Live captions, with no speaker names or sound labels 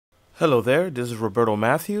Hello there, this is Roberto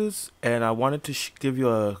Matthews, and I wanted to give you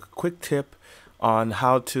a quick tip on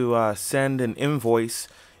how to send an invoice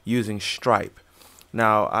using Stripe.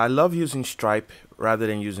 Now, I love using Stripe rather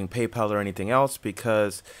than using PayPal or anything else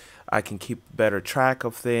because I can keep better track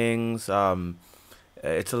of things.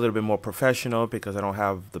 It's a little bit more professional because I don't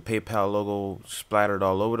have the PayPal logo splattered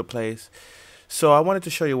all over the place. So I wanted to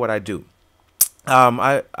show you what I do.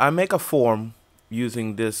 I make a form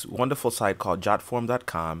using this wonderful site called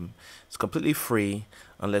Jotform.com. It's completely free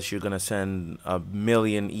unless you're going to send a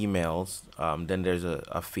million emails. Then there's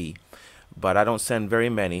a fee. But I don't send very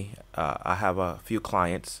many. I have a few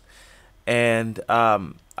clients. And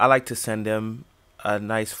I like to send them a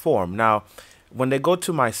nice form. Now, when they go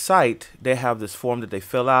to my site, they have this form that they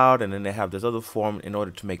fill out, and then they have this other form in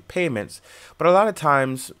order to make payments. But a lot of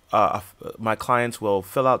times, my clients will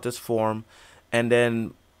fill out this form and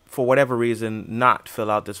then for whatever reason not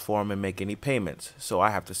fill out this form and make any payments. So I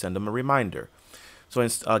have to send them a reminder. So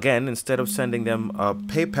again, instead of sending them a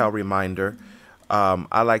PayPal reminder,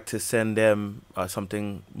 I like to send them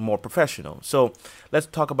something more professional. So let's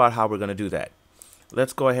talk about how we're going to do that.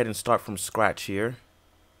 Let's go ahead and start from scratch here.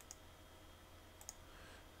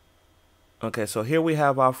 Okay, so here we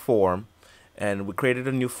have our form, and we created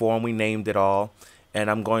a new form. We named it all,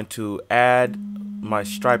 and I'm going to add my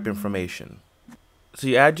Stripe information. So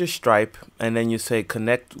you add your Stripe, and then you say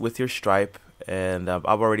connect with your Stripe. And I've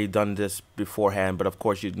already done this beforehand, but of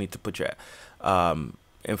course you need to put your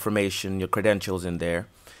information, your credentials in there.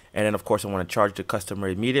 And then of course I want to charge the customer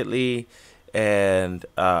immediately and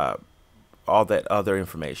all that other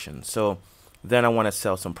information. So then I want to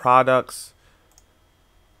sell some products.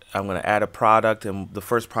 I'm going to add a product, and the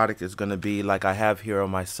first product is going to be like I have here on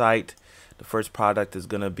my site. The first product is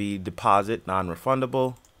going to be deposit,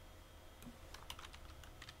 non-refundable.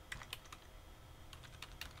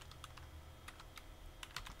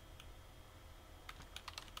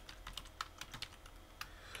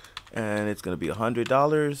 And it's going to be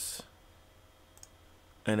 $100.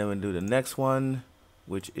 And then we'll do the next one,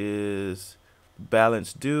 which is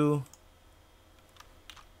balance due.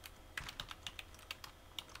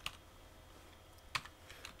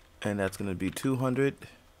 And that's going to be 200.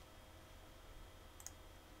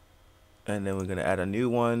 And then we're going to add a new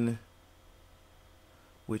one,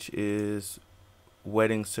 which is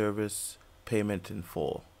wedding service payment in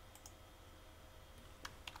full.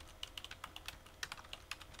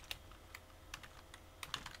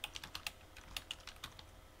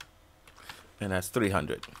 And that's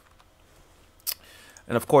 300.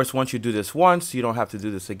 And of course, once you do this once, you don't have to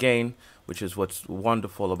do this again, which is what's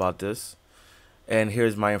wonderful about this. And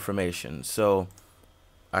here's my information. So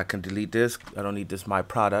I can delete this. I don't need this, my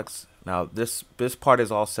products. Now this part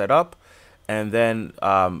is all set up. And then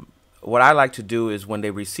what I like to do is when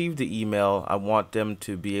they receive the email, I want them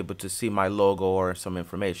to be able to see my logo or some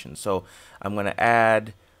information. So I'm going to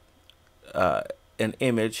add an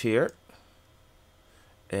image here.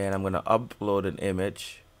 And I'm going to upload an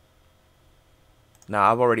image. Now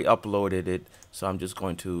I've already uploaded it, so I'm just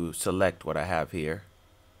going to select what I have here.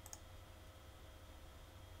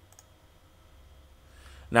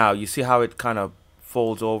 Now you see how it kind of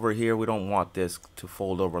folds over here. We don't want this to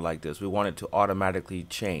fold over like this. We want it to automatically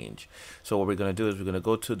change. So what we're going to do is we're going to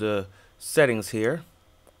go to the settings here,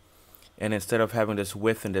 and instead of having this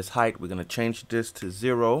width and this height, we're going to change this to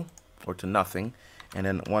 0 or to nothing, and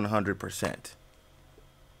then 100%.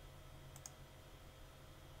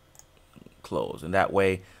 Close, and that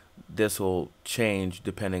way this will change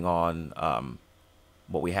depending on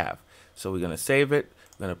what we have. So we're going to save it,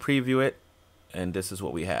 we're going to preview it, and this is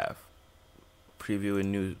what we have. Preview a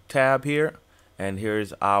new tab here, and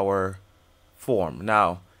here's our form.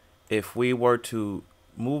 Now if we were to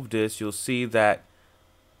move this, you'll see that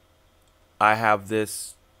I have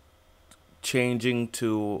this changing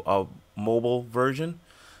to a mobile version.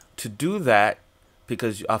 To do that,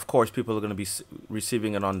 because of course people are going to be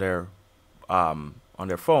receiving it on their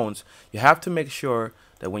phones, you have to make sure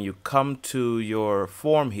that when you come to your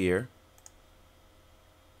form here,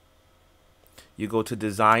 you go to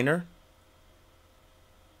designer,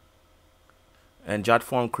 and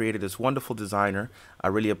Jotform created this wonderful designer. I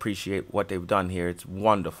really appreciate what they've done here. It's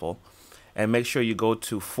wonderful. And make sure you go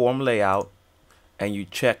to form layout and you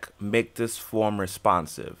check make this form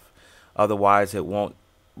responsive, otherwise it won't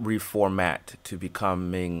reformat to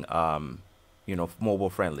becoming mobile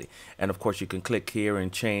friendly. And of course you can click here and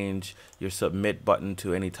change your submit button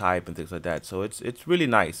to any type and things like that. So it's really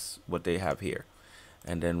nice what they have here.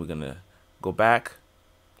 And then we're gonna go back.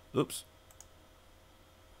 Oops.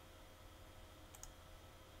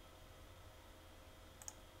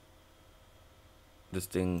 This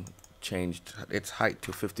thing changed its height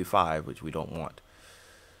to 55, which we don't want.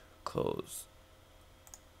 Close.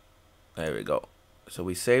 There we go. So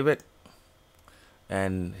we save it,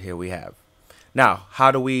 and here we have. Now,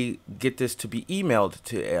 how do we get this to be emailed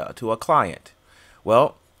to a client?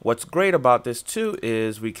 Well, what's great about this too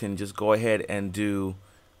is we can just go ahead and do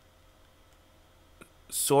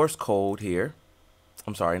source code here.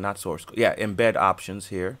 I'm sorry, not source code. Yeah, embed options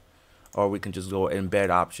here, or we can just go embed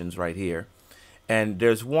options right here. And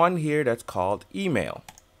there's one here that's called email.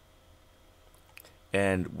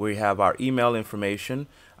 And we have our email information.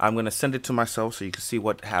 I'm going to send it to myself so you can see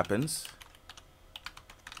what happens.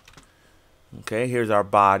 Okay, here's our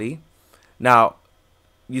body. Now,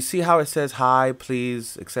 you see how it says hi,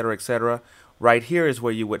 please, etc., etc. Right here is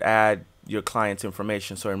where you would add your client's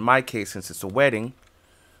information. So in my case, since it's a wedding,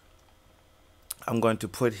 I'm going to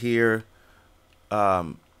put here,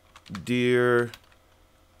 dear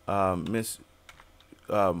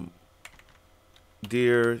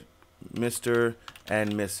dear Mr.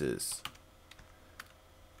 and Mrs.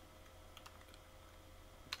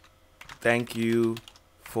 Thank you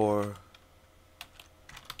for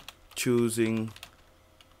choosing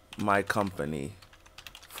my company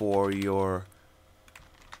for your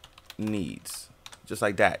needs. Just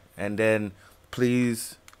like that. And then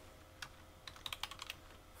please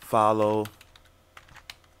follow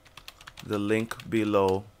the link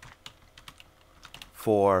below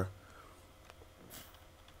for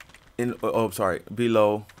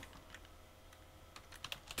below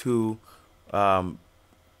to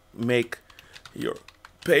make your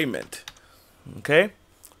payment. Okay,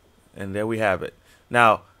 and there we have it.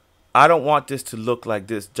 Now, I don't want this to look like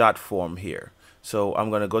this Jotform here, so I'm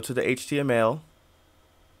going to go to the HTML,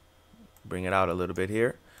 bring it out a little bit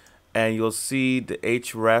here, and you'll see the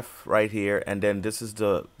href right here, and then this is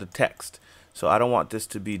the text. So I don't want this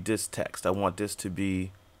to be this text. I want this to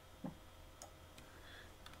be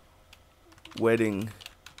wedding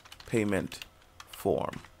payment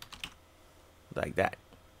form, like that.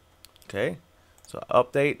 Okay, so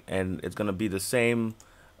update, and it's going to be the same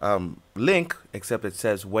link, except it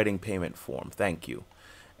says wedding payment form, thank you.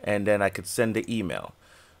 And then I could send the email.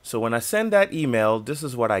 So when I send that email, this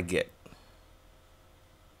is what I get.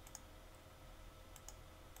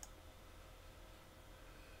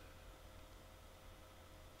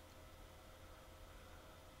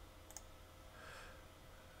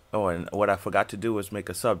 Oh, and what I forgot to do was make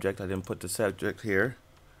a subject. I didn't put the subject here.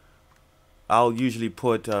 I'll usually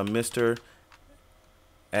put Mr.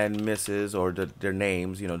 and Mrs. or their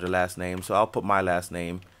names, you know, their last name. So I'll put my last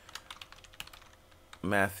name,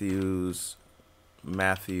 Matthews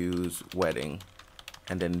wedding,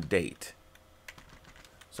 and then date.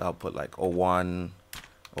 So I'll put like 01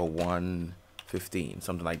 or 1/15,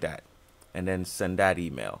 something like that, and then send that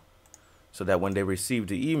email, so that when they receive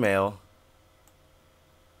the email,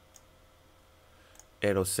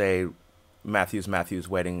 it'll say Matthews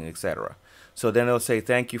wedding, etc. So then it'll say,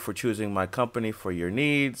 thank you for choosing my company for your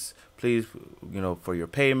needs. Please, you know, for your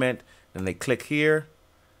payment. Then they click here,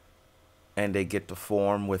 and they get the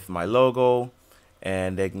form with my logo,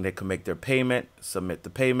 and they can make their payment, submit the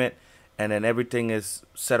payment, and then everything is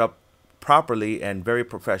set up properly and very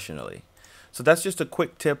professionally. So that's just a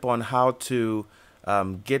quick tip on how to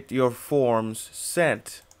get your forms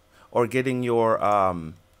sent, or getting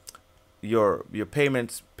your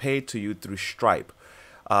payments paid to you through Stripe.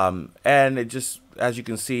 And it just, as you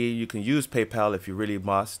can see, you can use PayPal if you really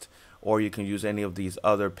must, or you can use any of these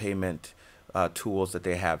other payment tools that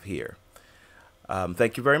they have here.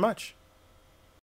 Thank you very much.